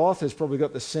know, wrath has probably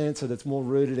got the sense that it's more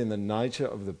rooted in the nature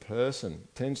of the person.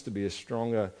 It tends to be a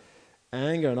stronger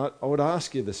anger. And I would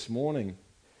ask you this morning,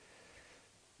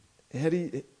 how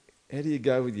do you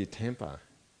go with your temper?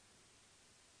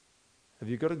 Have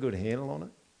you got a good handle on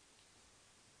it?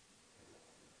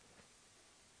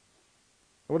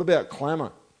 What about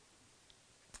clamour?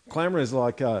 Clamour is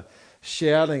like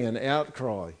shouting and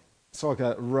outcry. It's like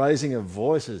a raising of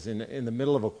voices in the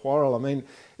middle of a quarrel. I mean,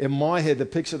 in my head, the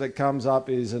picture that comes up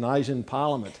is an Asian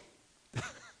parliament.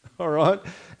 All right?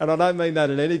 And I don't mean that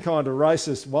in any kind of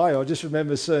racist way. I just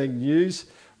remember seeing news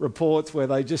reports where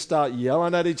they just start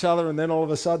yelling at each other, and then all of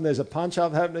a sudden there's a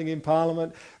punch-up happening in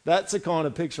Parliament. That's the kind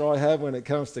of picture I have when it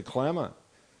comes to clamour.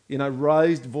 You know,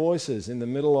 raised voices in the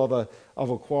middle of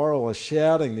a quarrel, a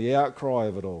shouting, the outcry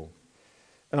of it all.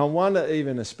 And I wonder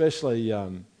even especially...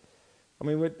 I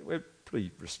mean, we're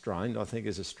pretty restrained, I think,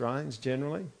 as Australians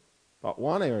generally. But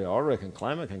one area I reckon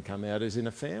clamour can come out is in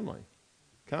a family,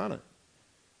 can't it?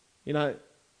 You know,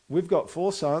 we've got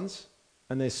 4 sons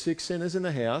and there's 6 sinners in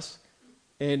the house,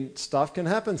 and stuff can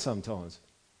happen sometimes,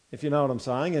 if you know what I'm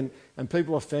saying. And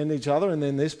people offend each other, and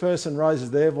then this person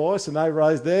raises their voice and they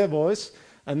raise their voice,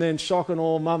 and then shock and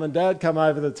awe, mum and dad come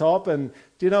over the top, and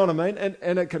do you know what I mean?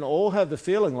 And it can all have the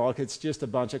feeling like it's just a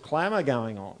bunch of clamour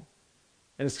going on.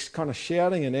 And it's kind of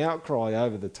shouting and outcry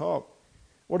over the top.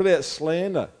 What about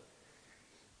slander?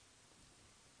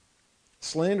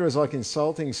 Slander is like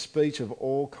insulting speech of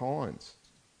all kinds.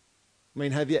 I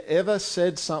mean, have you ever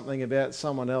said something about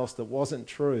someone else that wasn't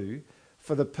true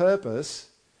for the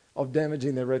purpose of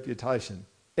damaging their reputation?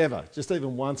 Ever? Just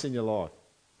even once in your life?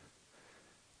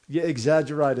 You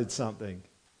exaggerated something.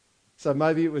 So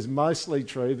maybe it was mostly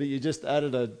true, but you just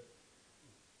added a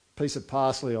piece of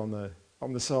parsley on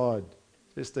the side,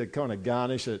 just to kind of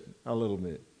garnish it a little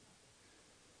bit.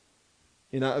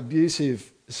 You know, abusive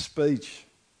speech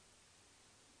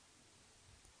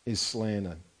is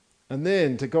slander. And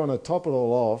then to kind of top it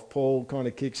all off, Paul kind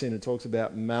of kicks in and talks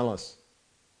about malice.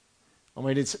 I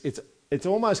mean, it's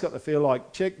almost got the feel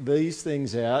like, check these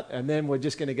things out, and then we're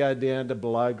just going to go down to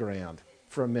below ground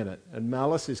for a minute. And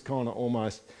malice is kind of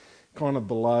almost kind of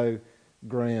below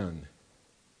ground.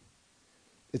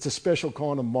 It's a special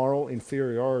kind of moral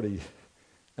inferiority.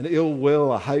 An ill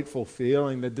will, a hateful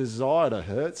feeling, the desire to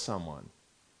hurt someone.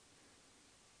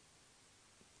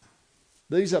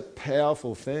 These are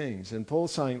powerful things. And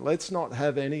Paul's saying, let's not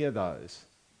have any of those.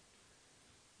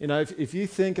 You know, if you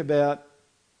think in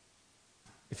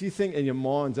your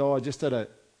mind's eye,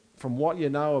 from what you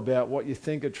know about what you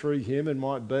think a true human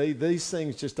might be, these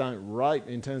things just don't rate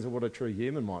in terms of what a true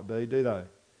human might be, do they?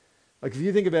 Like if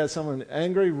you think about someone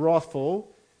angry,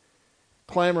 wrathful,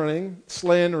 clamouring,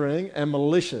 slandering, and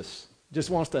malicious, just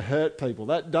wants to hurt people.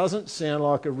 That doesn't sound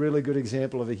like a really good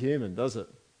example of a human, does it?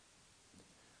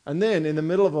 And then in the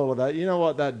middle of all of that, you know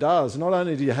what that does? Not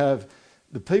only do you have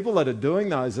the people that are doing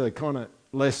those are kind of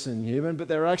less than human, but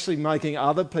they're actually making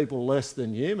other people less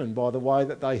than human by the way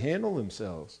that they handle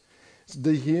themselves. It's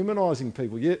dehumanising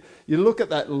people. You look at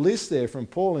that list there from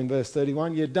Paul in verse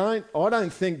 31, I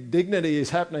don't think dignity is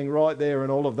happening right there in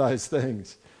all of those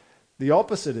things. The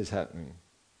opposite is happening.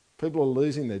 People are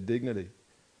losing their dignity.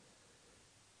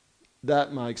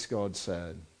 That makes God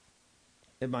sad.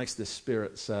 It makes the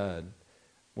Spirit sad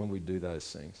when we do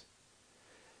those things.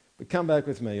 But come back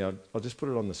with me. I'll just put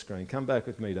it on the screen. Come back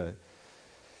with me to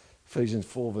Ephesians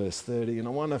 4 verse 30. And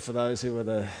I wonder for those who are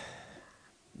the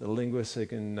linguists who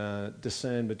can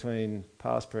discern between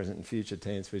past, present and future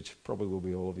tense, which probably will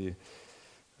be all of you.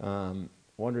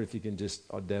 I wonder if you can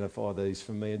just identify these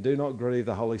for me. And do not grieve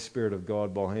the Holy Spirit of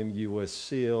God, by whom you were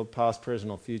sealed, past,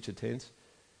 present or future tense.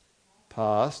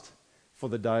 Past, for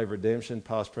the day of redemption,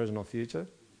 past, present or future?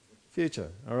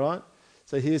 Future, all right?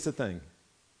 So here's the thing.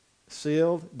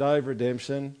 Sealed, day of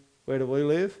redemption. Where do we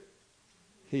live?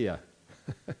 Here.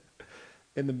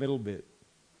 In the middle bit.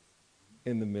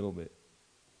 In the middle bit.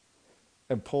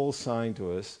 And Paul's saying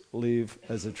to us, live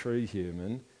as a true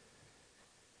human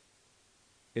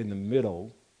in the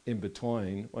middle, in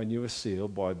between, when you are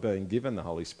sealed by being given the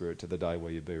Holy Spirit to the day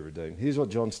where you be redeemed. Here's what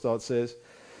John Stott says.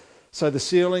 So the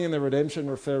sealing and the redemption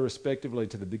refer respectively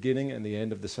to the beginning and the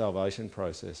end of the salvation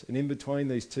process. And in between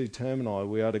these two termini,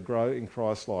 we are to grow in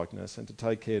Christ-likeness and to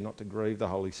take care not to grieve the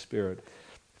Holy Spirit.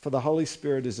 For the Holy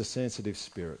Spirit is a sensitive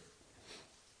spirit.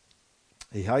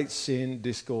 He hates sin,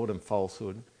 discord and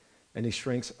falsehood, and he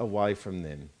shrinks away from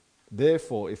them.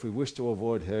 Therefore, if we wish to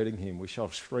avoid hurting him, we shall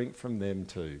shrink from them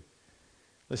too.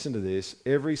 Listen to this.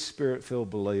 Every spirit-filled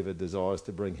believer desires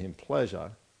to bring him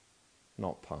pleasure,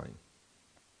 not pain.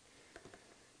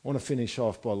 I want to finish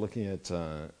off by looking at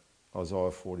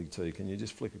Isaiah 42. Can you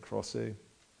just flick across there?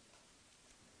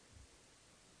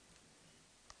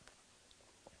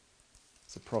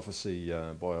 It's a prophecy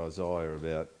by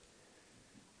Isaiah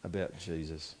about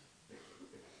Jesus.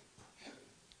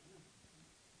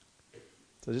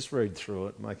 So just read through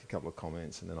it, make a couple of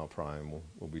comments, and then I'll pray and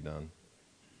we'll be done.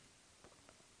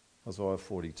 Isaiah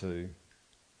 42,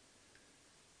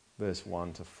 verse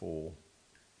 1 to 4.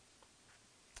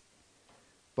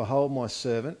 Behold my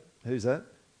servant. Who's that?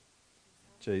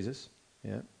 Jesus.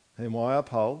 Yeah. Whom I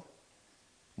uphold,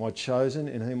 my chosen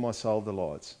in whom my soul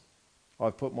delights.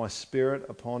 I've put my spirit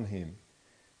upon him.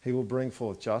 He will bring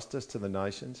forth justice to the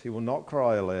nations. He will not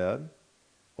cry aloud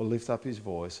or lift up his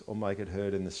voice or make it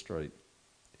heard in the street.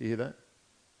 Do you hear that?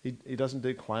 He doesn't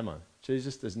do clamour.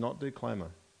 Jesus does not do clamour.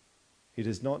 He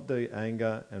does not do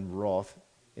anger and wrath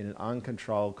in an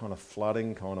uncontrolled kind of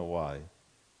flooding kind of way.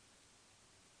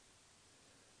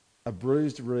 A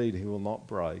bruised reed he will not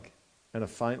break, and a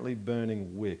faintly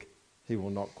burning wick he will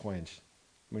not quench.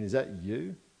 I mean, is that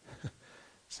you?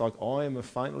 It's like, I am a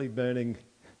faintly burning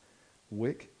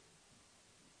wick.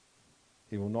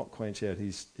 He will not quench out.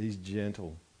 He's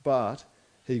gentle. But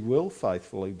he will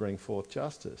faithfully bring forth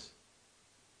justice.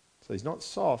 So he's not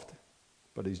soft,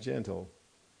 but he's gentle.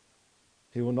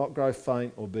 He will not grow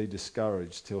faint or be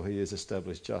discouraged till he has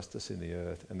established justice in the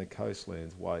earth, and the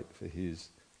coastlands wait for his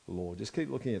Lord. Just keep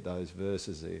looking at those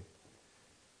verses there.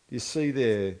 You see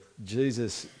there,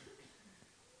 Jesus,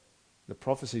 the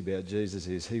prophecy about Jesus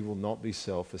is he will not be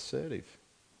self-assertive.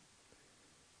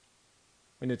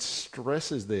 I mean, it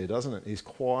stresses there, doesn't it? His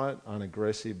quiet,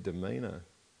 unaggressive demeanour.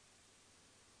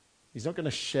 He's not going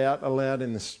to shout aloud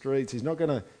in the streets. He's not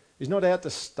out to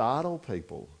startle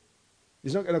people.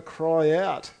 He's not going to cry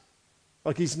out.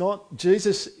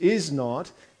 Jesus is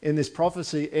not, in this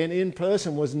prophecy and in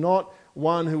person, was not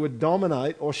one who would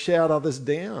dominate or shout others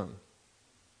down.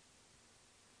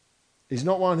 He's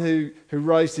not one who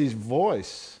raised his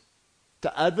voice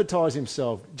to advertise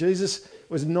himself. Jesus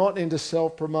was not into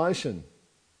self-promotion.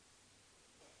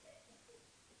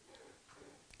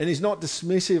 And he's not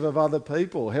dismissive of other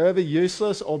people, however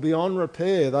useless or beyond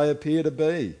repair they appear to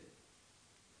be.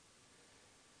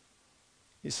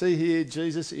 You see here,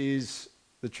 Jesus is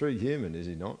the true human, is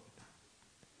he not?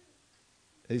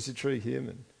 He's the true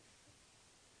human.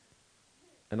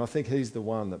 And I think he's the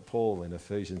one that Paul in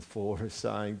Ephesians 4 is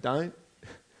saying, don't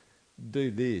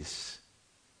do this.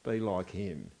 Be like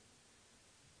him.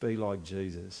 Be like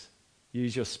Jesus.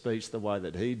 Use your speech the way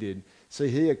that he did. See,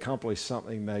 he accomplished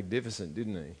something magnificent,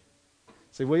 didn't he?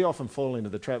 See, we often fall into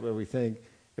the trap where we think,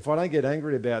 if I don't get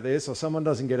angry about this, or someone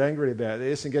doesn't get angry about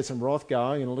this and get some wrath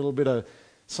going and a little bit of...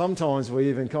 Sometimes we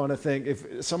even kind of think,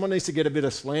 if someone needs to get a bit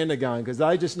of slander going because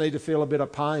they just need to feel a bit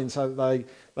of pain so that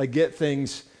they get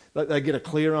things, they get a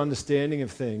clear understanding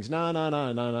of things.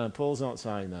 No. Paul's not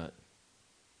saying that.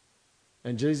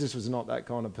 And Jesus was not that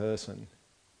kind of person.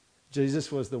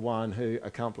 Jesus was the one who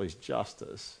accomplished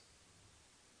justice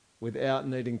without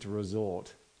needing to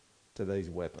resort to these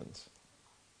weapons.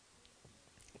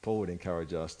 Paul would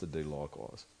encourage us to do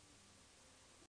likewise.